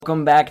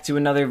Welcome back to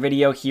another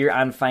video here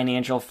on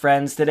Financial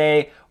Friends.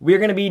 Today, we're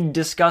going to be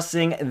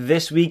discussing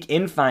This Week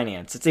in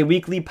Finance. It's a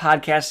weekly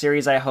podcast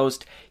series I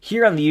host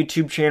here on the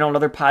YouTube channel and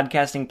other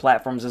podcasting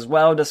platforms as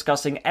well,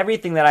 discussing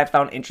everything that I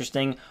found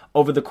interesting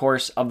over the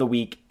course of the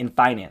week in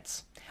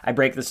finance. I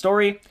break the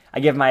story, I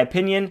give my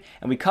opinion,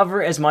 and we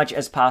cover as much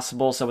as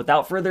possible. So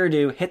without further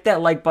ado, hit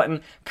that like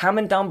button,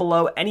 comment down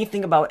below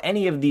anything about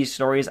any of these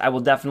stories. I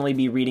will definitely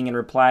be reading and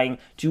replying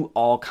to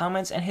all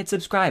comments, and hit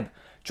subscribe.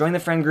 Join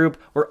the friend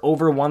group. We're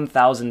over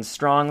 1,000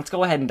 strong. Let's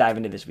go ahead and dive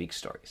into this week's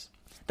stories.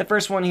 The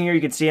first one here, you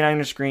can see it on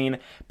your screen.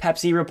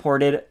 Pepsi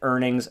reported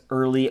earnings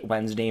early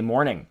Wednesday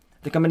morning.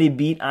 The company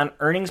beat on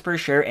earnings per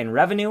share and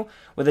revenue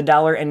with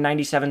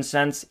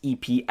 $1.97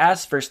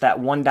 EPS versus that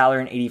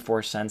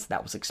 $1.84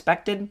 that was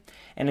expected,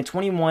 and a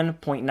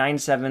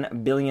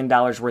 $21.97 billion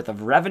worth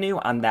of revenue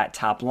on that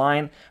top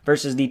line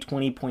versus the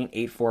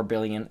 $20.84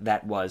 billion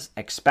that was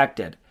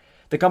expected.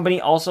 The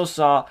company also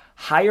saw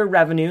higher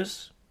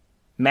revenues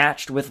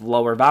matched with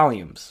lower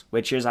volumes,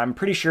 which is, I'm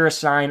pretty sure, a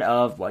sign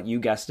of, well, you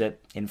guessed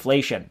it,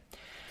 inflation.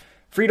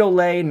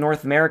 Frito-Lay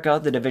North America,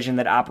 the division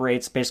that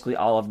operates basically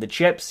all of the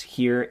chips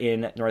here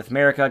in North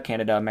America,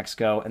 Canada,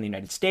 Mexico, and the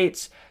United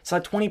States, saw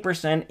a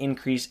 20%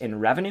 increase in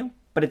revenue,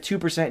 but a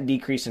 2%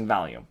 decrease in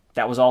volume.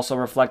 That was also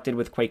reflected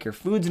with Quaker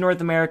Foods North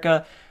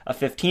America, a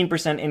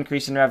 15%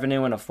 increase in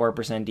revenue and a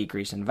 4%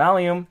 decrease in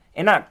volume,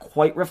 and not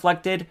quite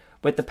reflected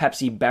with the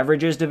Pepsi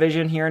Beverages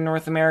division here in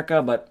North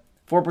America, but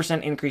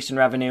 4% increase in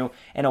revenue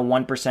and a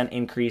 1%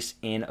 increase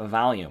in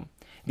volume.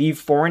 The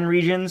foreign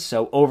regions,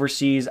 so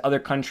overseas, other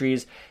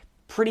countries,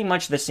 pretty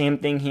much the same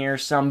thing here.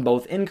 Some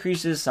both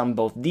increases, some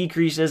both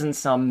decreases, and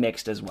some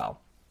mixed as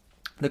well.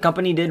 The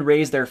company did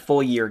raise their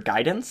full year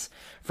guidance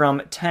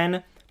from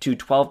 10 to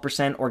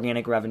 12%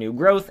 organic revenue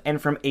growth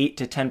and from 8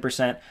 to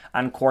 10%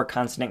 on core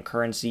constant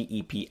currency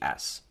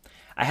EPS.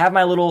 I have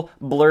my little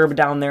blurb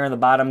down there in the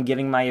bottom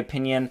giving my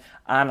opinion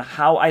on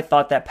how I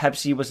thought that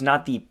Pepsi was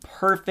not the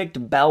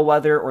perfect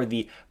bellwether or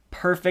the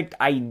perfect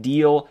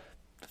ideal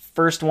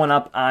first one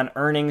up on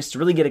earnings to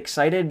really get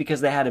excited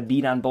because they had a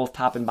beat on both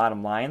top and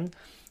bottom line.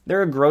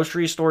 They're a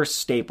grocery store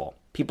staple.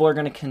 People are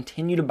going to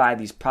continue to buy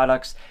these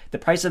products. The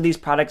price of these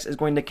products is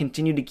going to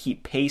continue to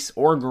keep pace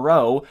or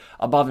grow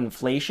above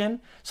inflation,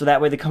 so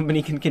that way the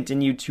company can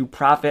continue to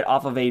profit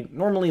off of a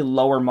normally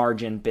lower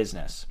margin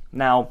business.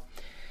 Now,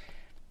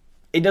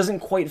 it doesn't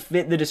quite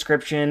fit the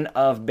description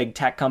of big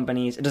tech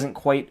companies. It doesn't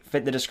quite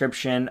fit the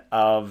description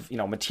of,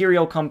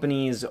 material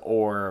companies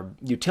or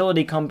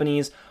utility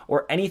companies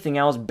or anything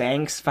else,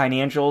 banks,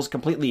 financials,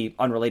 completely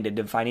unrelated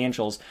to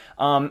financials.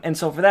 And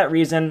so for that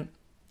reason,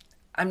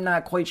 I'm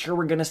not quite sure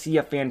we're going to see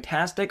a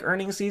fantastic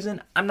earnings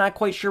season. I'm not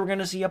quite sure we're going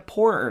to see a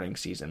poor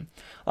earnings season.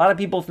 A lot of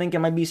people think it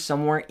might be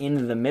somewhere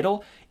in the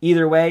middle.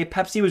 Either way,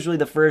 Pepsi was really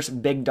the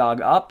first big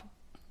dog up,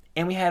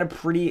 and we had a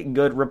pretty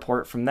good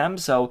report from them,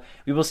 so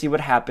we will see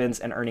what happens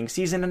in earnings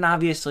season, and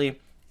obviously,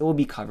 it will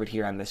be covered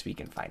here on This Week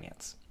in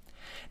Finance.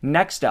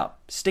 Next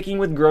up, sticking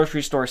with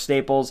grocery store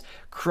staples,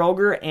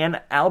 Kroger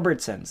and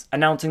Albertsons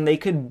announcing they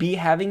could be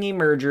having a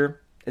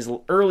merger as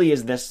early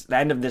as the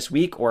end of this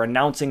week, or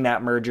announcing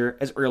that merger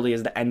as early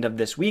as the end of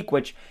this week,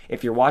 which,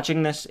 if you're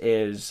watching this,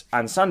 is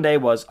on Sunday,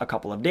 was a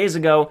couple of days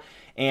ago,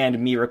 and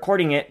me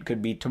recording it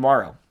could be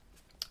tomorrow.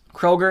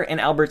 Kroger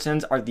and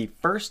Albertsons are the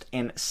first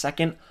and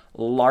second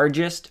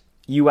largest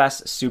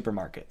U.S.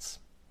 supermarkets.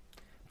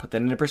 Put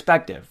that into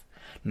perspective.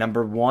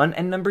 Number 1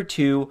 and number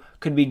 2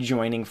 could be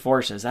joining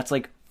forces. That's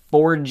like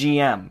Ford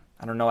GM.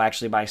 I don't know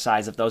actually by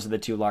size if those are the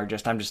two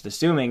largest. I'm just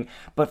assuming.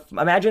 But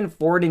imagine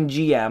Ford and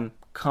GM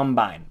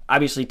combine.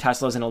 Obviously,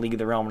 Tesla's in a league of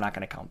their own. We're not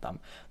going to count them.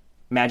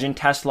 Imagine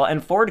Tesla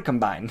and Ford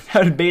combined.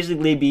 That would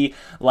basically be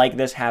like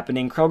this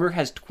happening. Kroger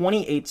has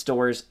 28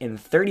 stores in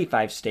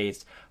 35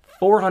 states,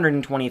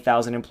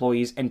 420,000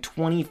 employees, and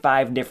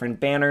 25 different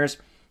banners.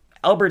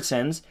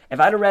 Albertsons, if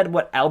I'd have read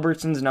what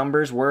Albertsons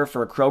numbers were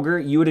for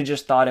Kroger, you would have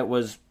just thought it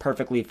was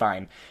perfectly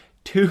fine.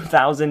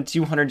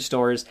 2,200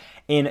 stores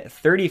in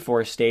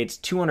 34 states,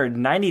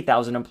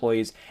 290,000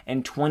 employees,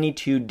 and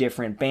 22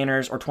 different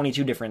banners or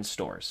 22 different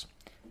stores.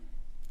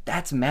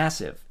 That's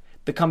massive.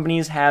 The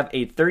companies have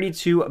a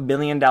 $32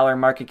 billion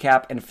market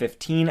cap and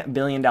 $15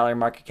 billion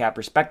market cap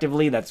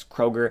respectively. That's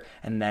Kroger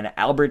and then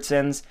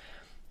Albertsons.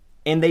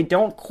 And they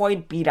don't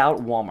quite beat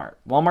out Walmart.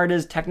 Walmart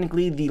is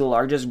technically the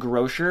largest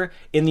grocer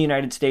in the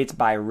United States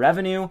by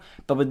revenue,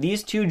 but with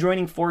these two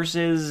joining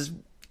forces,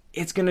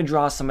 it's going to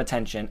draw some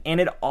attention, and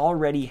it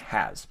already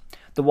has.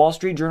 The Wall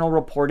Street Journal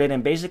reported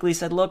and basically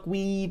said, look,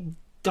 we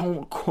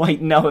don't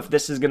quite know if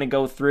this is going to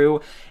go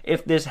through.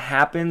 If this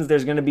happens,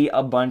 there's going to be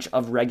a bunch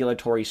of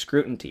regulatory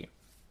scrutiny.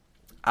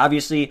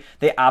 Obviously,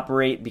 they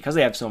operate, because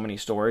they have so many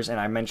stores, and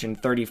I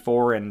mentioned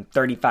 34 and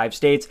 35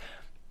 states,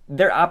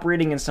 they're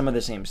operating in some of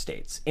the same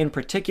states. In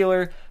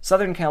particular,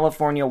 Southern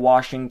California,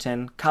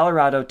 Washington,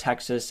 Colorado,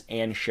 Texas,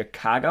 and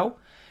Chicago.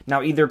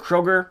 Now, either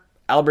Kroger,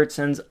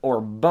 Albertsons,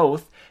 or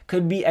both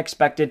could be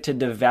expected to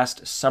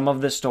divest some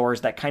of the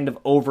stores that kind of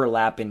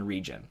overlap in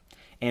region.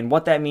 And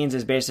what that means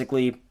is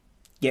basically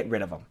get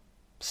rid of them.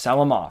 sell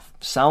them off.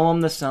 Sell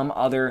them to some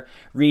other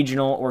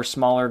regional or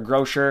smaller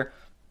grocer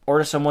or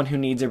to someone who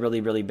needs a really,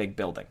 really big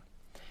building.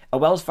 A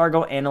Wells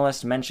Fargo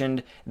analyst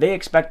mentioned they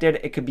expected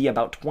it could be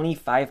about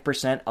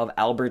 25% of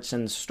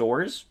Albertsons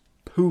stores.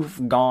 Poof,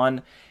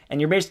 gone.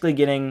 And you're basically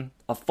getting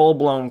a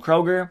full-blown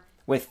Kroger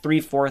with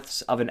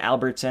 3/4 of an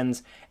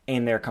Albertsons,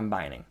 and they're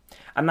combining.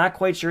 I'm not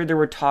quite sure there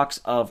were talks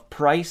of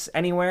price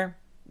anywhere.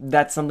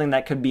 That's something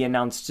that could be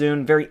announced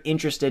soon. Very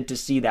interested to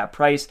see that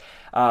price.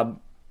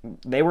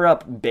 They were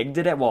up big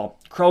today. Well,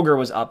 Kroger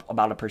was up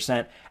about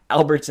 1%.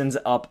 Albertsons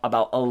up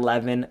about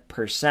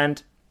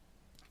 11%.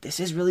 This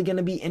is really going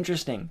to be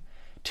interesting.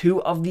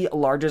 Two of the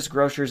largest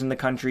grocers in the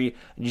country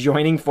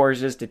joining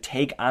forces to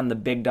take on the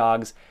big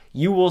dogs.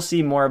 You will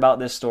see more about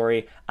this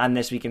story on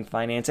This Week in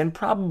Finance and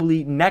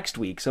probably next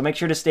week. So make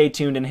sure to stay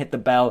tuned and hit the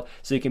bell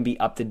so you can be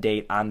up to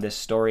date on this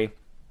story.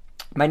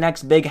 My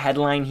next big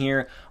headline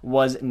here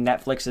was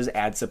Netflix's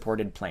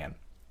ad-supported plan.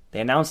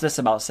 They announced this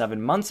about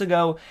 7 months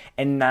ago,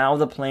 and now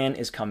the plan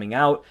is coming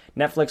out.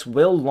 Netflix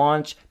will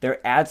launch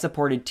their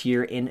ad-supported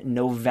tier in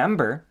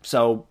November,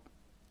 so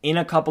in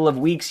a couple of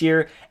weeks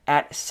here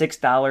at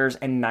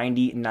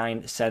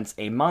 $6.99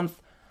 a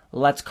month.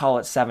 Let's call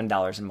it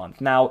 $7 a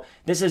month. Now,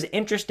 this is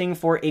interesting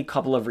for a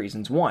couple of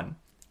reasons. One,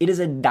 it is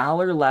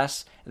 $1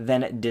 less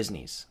than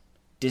Disney's.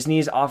 Disney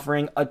is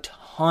offering a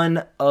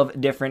ton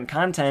of different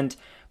content,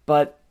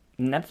 but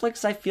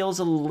Netflix, I feel, is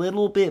a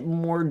little bit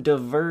more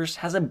diverse,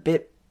 has a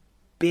bit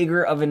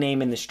bigger of a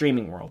name in the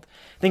streaming world.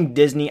 I think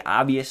Disney,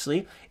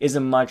 obviously, is a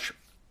much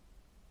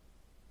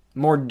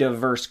more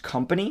diverse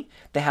company.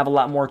 They have a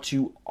lot more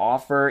to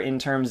offer in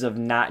terms of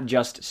not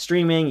just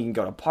streaming. You can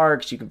go to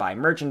parks, you can buy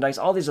merchandise,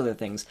 all these other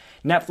things.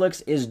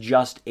 Netflix is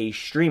just a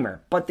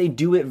streamer, but they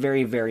do it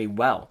very, very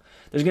well.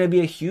 There's going to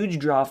be a huge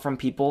draw from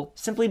people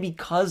simply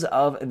because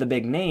of the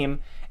big name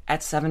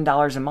at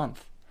 $7 a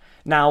month.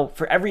 Now,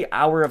 for every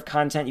hour of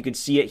content, you could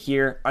see it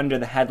here under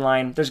the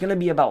headline, there's going to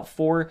be about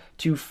 4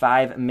 to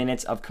 5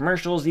 minutes of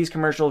commercials. These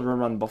commercials will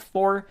run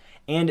before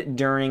and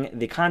during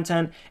the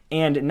content,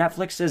 and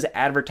Netflix's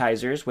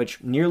advertisers,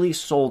 which nearly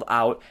sold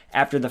out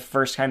after the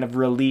first kind of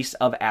release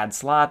of ad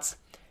slots,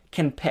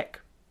 can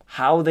pick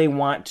how they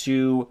want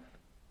to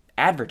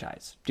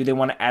advertise. Do they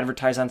want to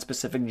advertise on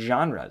specific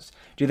genres?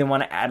 Do they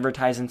want to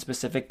advertise in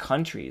specific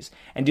countries?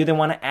 And do they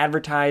want to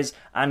advertise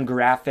on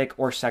graphic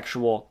or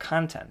sexual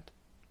content?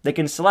 They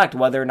can select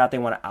whether or not they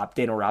want to opt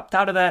in or opt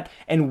out of that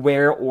and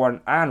where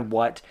or on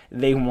what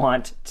they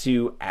want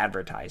to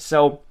advertise.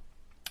 So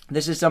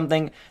this is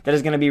something that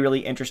is going to be really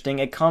interesting.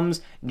 It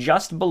comes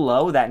just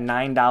below that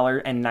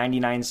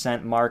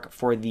 $9.99 mark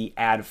for the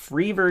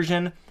ad-free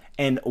version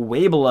and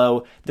way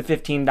below the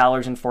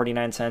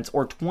 $15.49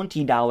 or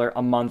 $20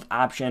 a month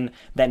option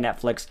that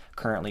Netflix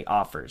currently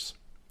offers.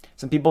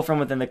 Some people from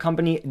within the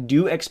company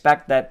do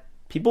expect that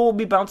people will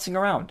be bouncing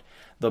around.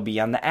 They'll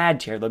be on the ad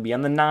tier, they'll be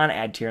on the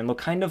non-ad tier, and they'll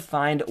kind of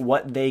find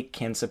what they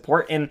can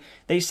support. And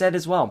they said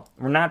as well,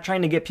 we're not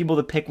trying to get people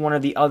to pick one or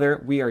the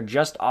other. We are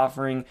just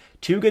offering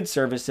two good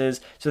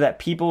services so that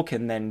people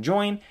can then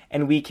join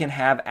and we can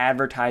have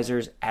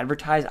advertisers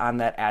advertise on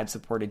that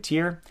ad-supported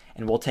tier,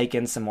 and we'll take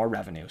in some more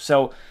revenue.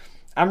 So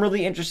I'm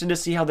really interested to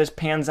see how this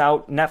pans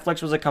out.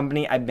 Netflix was a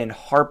company I've been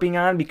harping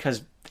on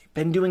because they've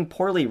been doing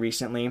poorly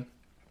recently.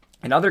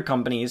 And other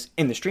companies,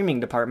 in the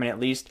streaming department at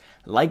least,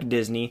 like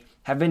Disney,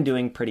 have been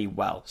doing pretty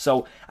well.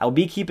 So I'll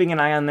be keeping an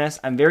eye on this.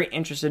 I'm very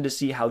interested to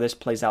see how this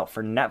plays out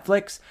for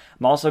Netflix.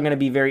 I'm also going to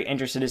be very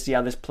interested to see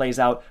how this plays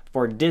out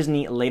for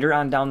Disney later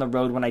on down the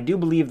road when I do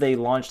believe they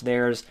launched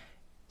theirs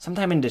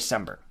sometime in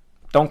December.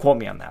 Don't quote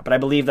me on that, but I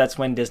believe that's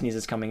when Disney's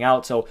is coming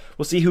out. So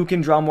we'll see who can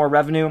draw more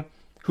revenue,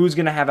 who's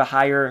going to have a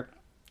higher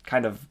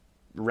kind of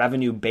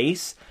revenue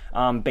base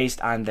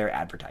based on their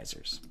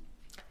advertisers.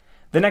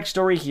 The next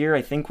story here,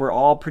 I think we're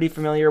all pretty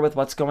familiar with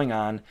what's going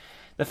on.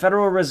 The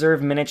Federal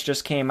Reserve minutes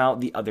just came out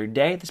the other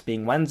day, this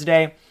being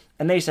Wednesday,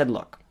 and they said,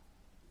 look,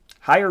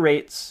 higher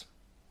rates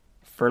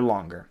for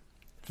longer.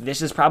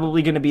 This is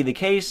probably going to be the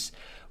case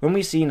when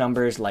we see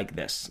numbers like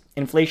this.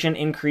 Inflation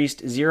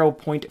increased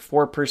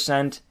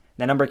 0.4%.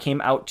 That number came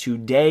out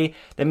today.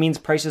 That means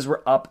prices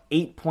were up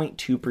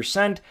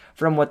 8.2%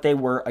 from what they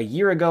were a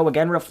year ago,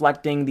 again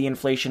reflecting the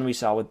inflation we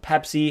saw with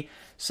Pepsi.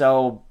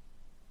 So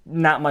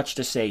not much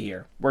to say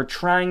here. We're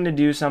trying to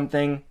do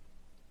something.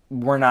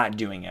 We're not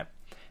doing it.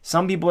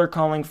 Some people are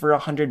calling for a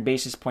 100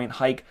 basis point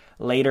hike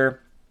later.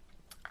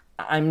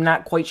 I'm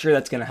not quite sure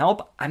that's going to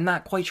help. I'm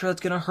not quite sure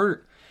that's going to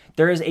hurt.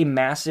 There is a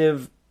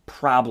massive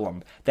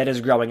problem that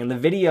is growing, and the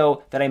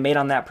video that I made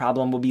on that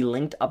problem will be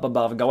linked up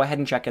above. Go ahead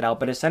and check it out.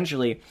 But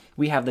essentially,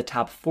 we have the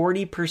top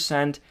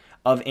 40%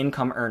 of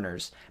income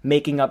earners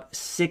making up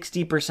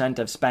 60%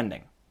 of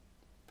spending.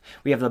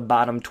 We have the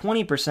bottom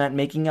 20%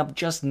 making up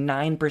just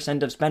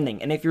 9% of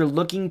spending. And if you're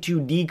looking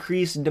to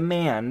decrease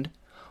demand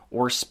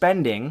or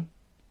spending,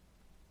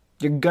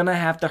 you're going to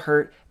have to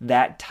hurt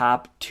that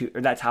top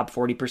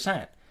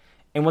 40%.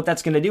 And what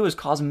that's going to do is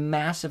cause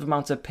massive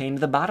amounts of pain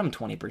to the bottom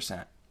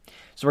 20%.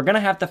 So we're going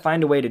to have to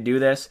find a way to do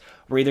this.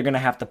 We're either going to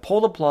have to pull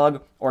the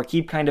plug or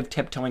keep kind of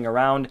tiptoeing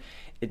around.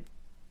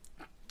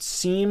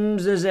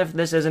 seems as if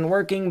this isn't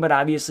working, but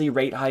obviously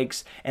rate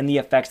hikes and the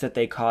effects that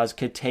they cause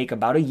could take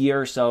about a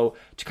year or so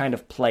to kind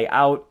of play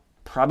out.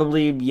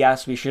 Probably,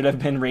 yes, we should have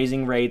been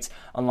raising rates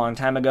a long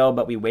time ago,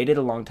 but we waited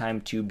a long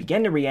time to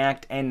begin to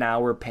react, and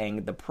now we're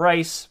paying the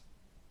price.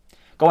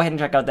 Go ahead and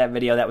check out that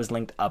video that was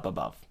linked up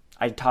above.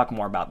 I talk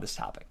more about this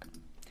topic.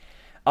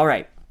 All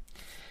right.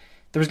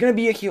 There's going to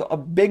be a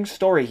big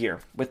story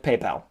here with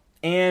PayPal,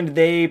 and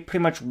they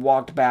pretty much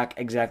walked back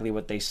exactly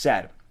what they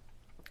said.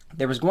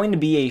 There was going to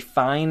be a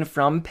fine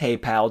from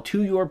PayPal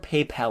to your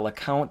PayPal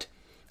account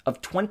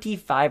of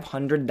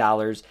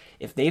 $2,500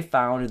 if they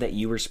found that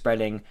you were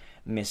spreading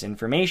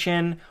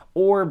misinformation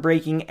or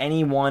breaking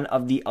any one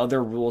of the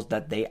other rules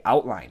that they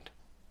outlined.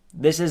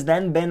 This has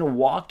then been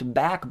walked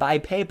back by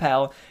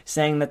PayPal,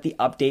 saying that the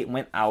update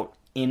went out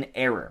in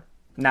error.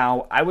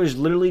 Now, I was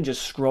literally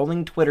just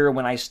scrolling Twitter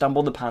when I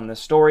stumbled upon this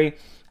story.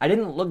 I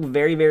didn't look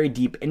very, very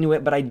deep into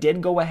it, but I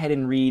did go ahead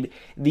and read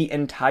the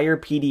entire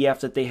PDF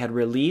that they had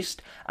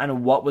released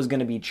on what was going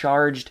to be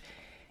charged,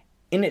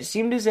 and it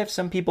seemed as if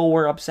some people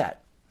were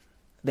upset.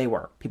 They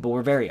were. People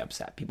were very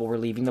upset. People were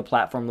leaving the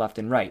platform left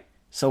and right.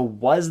 So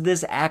was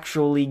this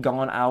actually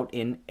gone out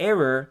in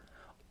error,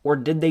 or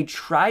did they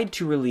try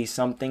to release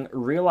something,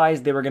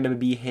 realize they were going to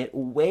be hit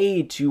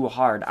way too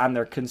hard on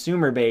their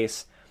consumer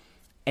base,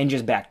 and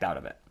just backed out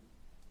of it?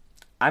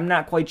 I'm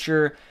not quite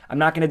sure. I'm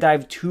not going to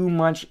dive too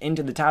much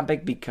into the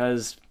topic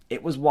because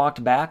it was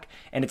walked back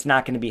and it's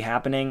not going to be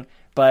happening,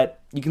 but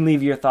you can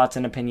leave your thoughts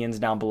and opinions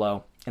down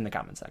below in the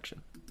comment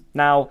section.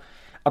 Now,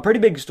 a pretty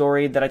big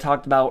story that I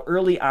talked about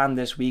early on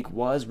this week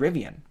was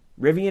Rivian.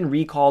 Rivian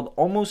recalled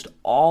almost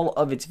all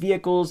of its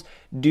vehicles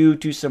due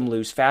to some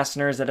loose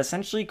fasteners that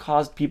essentially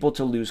caused people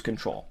to lose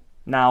control.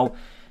 Now,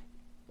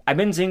 I've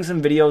been seeing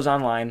some videos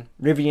online.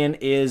 Rivian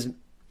is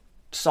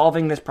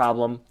solving this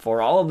problem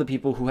for all of the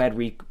people who had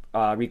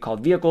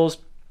recalled vehicles.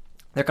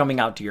 They're coming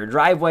out to your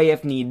driveway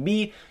if need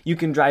be. You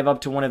can drive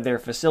up to one of their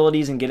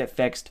facilities and get it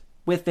fixed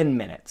within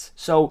minutes.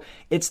 So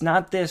it's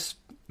not this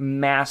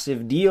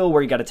massive deal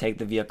where you got to take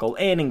the vehicle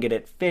in and get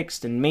it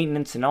fixed and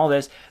maintenance and all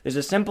this. There's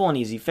a simple and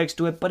easy fix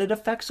to it, but it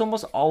affects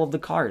almost all of the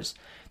cars.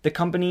 The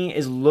company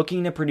is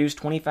looking to produce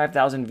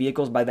 25,000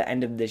 vehicles by the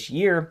end of this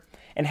year,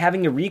 and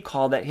having a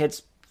recall that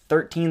hits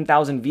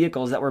 13,000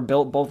 vehicles that were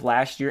built both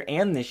last year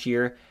and this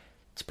year,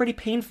 it's pretty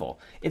painful.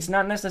 It's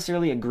not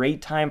necessarily a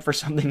great time for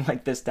something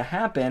like this to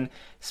happen,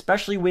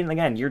 especially when,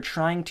 again, you're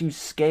trying to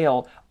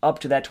scale up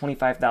to that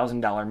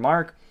 $25,000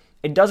 mark.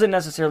 It doesn't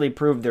necessarily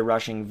prove they're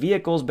rushing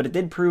vehicles, but it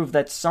did prove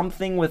that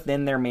something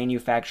within their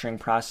manufacturing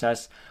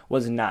process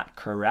was not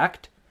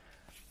correct.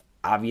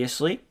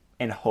 Obviously,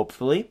 and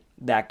hopefully,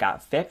 that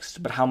got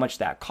fixed, but how much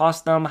that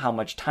cost them, how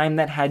much time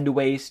that had to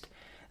waste,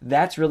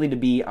 that's really to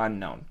be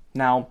unknown.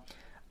 Now,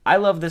 I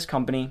love this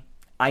company.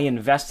 I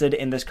invested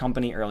in this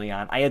company early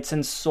on. I had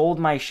since sold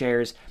my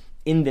shares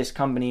in this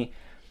company.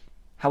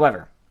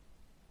 However,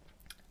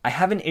 I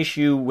have an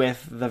issue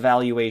with the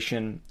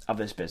valuation of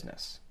this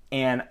business.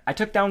 And I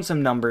took down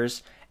some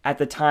numbers at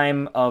the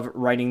time of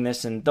writing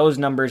this, and those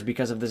numbers,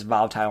 because of this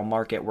volatile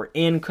market we're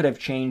in, could have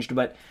changed.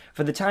 But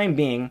for the time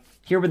being,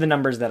 here were the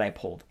numbers that I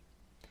pulled.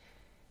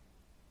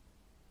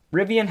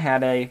 Rivian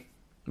had a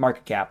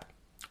market cap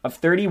of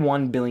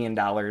 $31 billion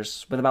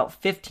with about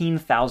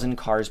 15,000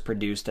 cars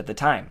produced at the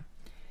time.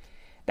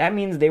 That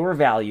means they were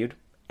valued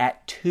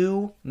at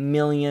 $2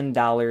 million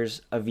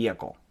a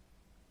vehicle.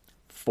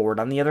 Ford,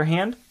 on the other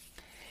hand,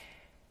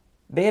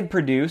 they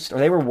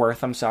were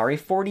worth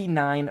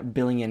 $49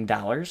 billion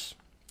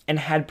and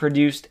had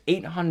produced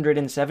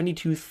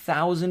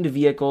 872,000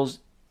 vehicles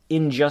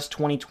in just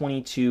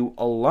 2022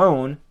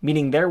 alone,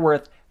 meaning they're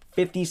worth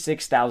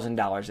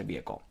 $56,000 a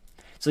vehicle.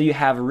 So you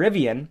have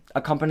Rivian,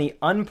 a company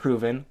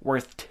unproven,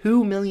 worth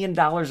 $2 million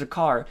a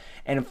car,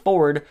 and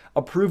Ford,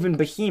 a proven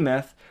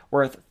behemoth,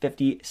 worth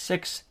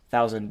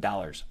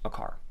 $56,000 a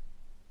car.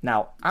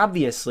 Now,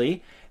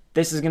 obviously,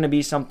 this is going to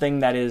be something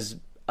that is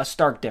a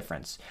stark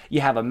difference. You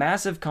have a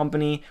massive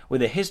company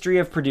with a history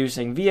of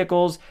producing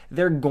vehicles.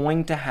 They're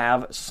going to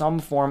have some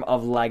form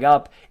of leg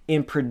up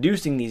in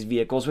producing these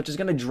vehicles, which is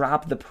going to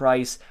drop the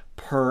price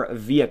per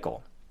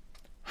vehicle.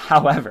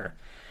 However,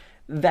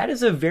 that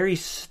is a very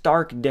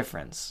stark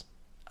difference.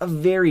 A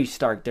very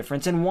stark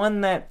difference, and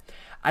one that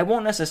I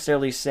won't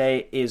necessarily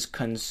say is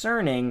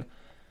concerning,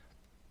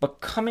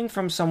 but coming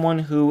from someone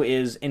who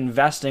is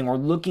investing or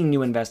looking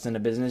to invest in a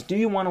business, do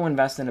you want to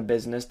invest in a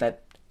business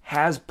that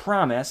has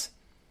promise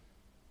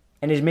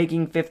and is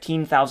making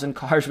 15,000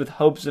 cars with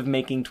hopes of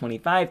making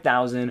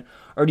 25,000,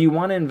 or do you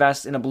want to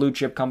invest in a blue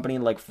chip company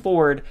like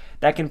Ford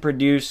that can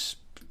produce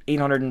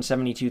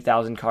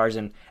 872,000 cars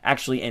and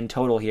actually in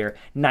total here,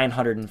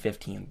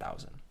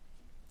 915,000?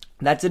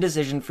 That's a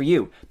decision for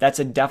you. That's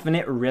a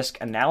definite risk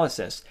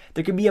analysis.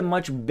 There could be a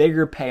much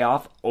bigger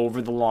payoff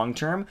over the long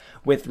term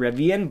with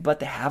Rivian,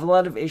 but they have a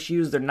lot of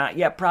issues. They're not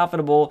yet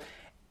profitable,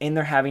 and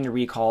they're having to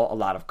recall a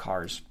lot of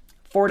cars.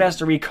 Ford has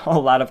to recall a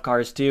lot of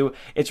cars too.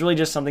 It's really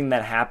just something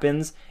that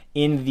happens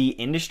in the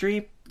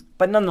industry,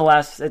 but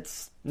nonetheless,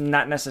 it's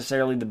not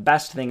necessarily the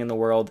best thing in the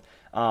world.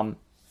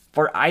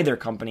 for either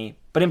company,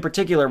 but in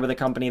particular with a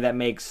company that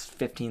makes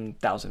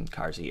 15,000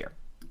 cars a year.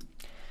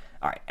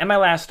 All right, and my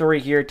last story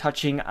here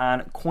touching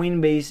on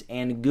Coinbase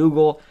and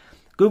Google.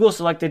 Google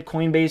selected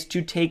Coinbase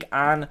to take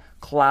on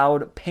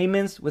cloud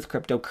payments with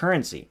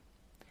cryptocurrency.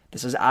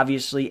 This is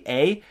obviously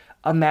a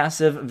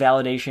massive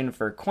validation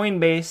for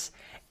Coinbase,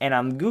 and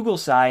on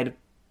Google's side,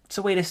 it's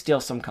a way to steal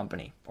some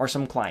company, or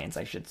some clients,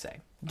 I should say,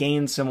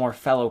 gain some more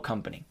fellow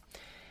company.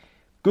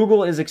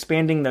 Google is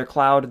expanding their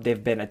cloud.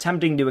 They've been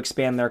attempting to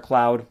expand their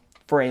cloud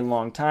for a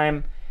long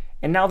time,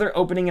 and now they're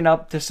opening it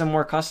up to some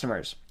more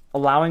customers,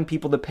 allowing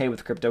people to pay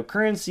with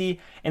cryptocurrency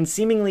and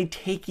seemingly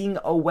taking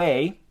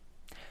away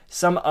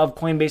some of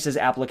Coinbase's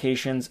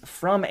applications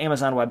from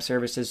Amazon Web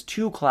Services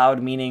to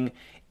cloud, meaning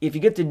if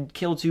you get to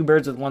kill two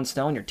birds with one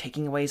stone, you're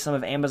taking away some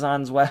of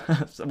Amazon's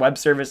web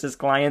services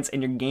clients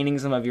and you're gaining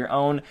some of your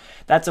own.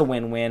 That's a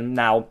win-win.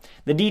 Now,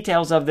 the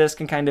details of this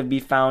can kind of be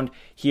found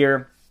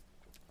here.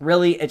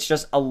 Really, it's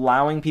just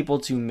allowing people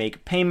to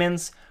make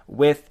payments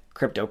with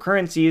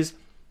cryptocurrencies.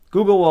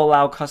 Google will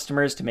allow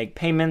customers to make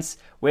payments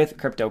with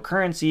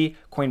cryptocurrency.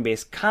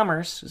 Coinbase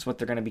Commerce is what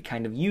they're going to be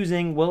kind of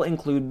using. Will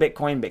include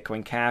Bitcoin,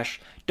 Bitcoin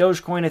Cash,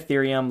 Dogecoin,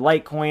 Ethereum,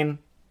 Litecoin,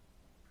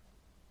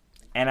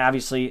 and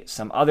obviously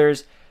some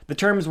others. The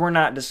terms were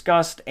not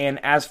discussed,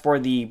 and as for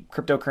the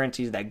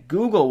cryptocurrencies that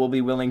Google will be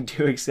willing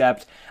to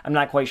accept, I'm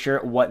not quite sure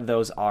what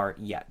those are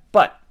yet.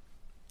 But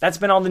that's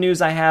been all the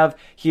news I have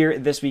here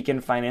this week in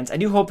finance. I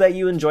do hope that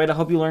you enjoyed. I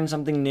hope you learned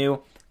something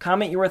new.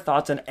 Comment your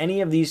thoughts on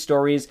any of these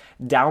stories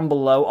down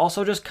below.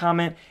 Also, just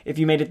comment if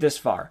you made it this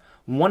far.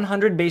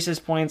 100 basis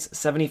points,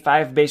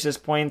 75 basis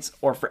points,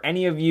 or for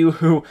any of you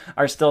who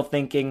are still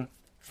thinking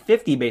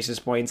 50 basis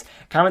points,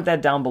 comment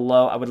that down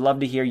below. I would love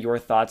to hear your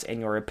thoughts and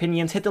your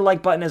opinions. Hit the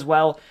like button as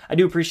well. I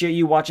do appreciate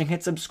you watching.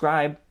 Hit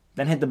subscribe,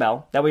 then hit the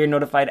bell. That way you're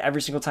notified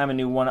every single time a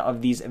new one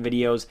of these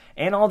videos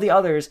and all the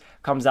others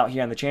comes out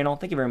here on the channel.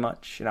 Thank you very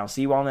much, and I'll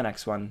see you all in the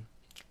next one.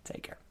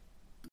 Take care.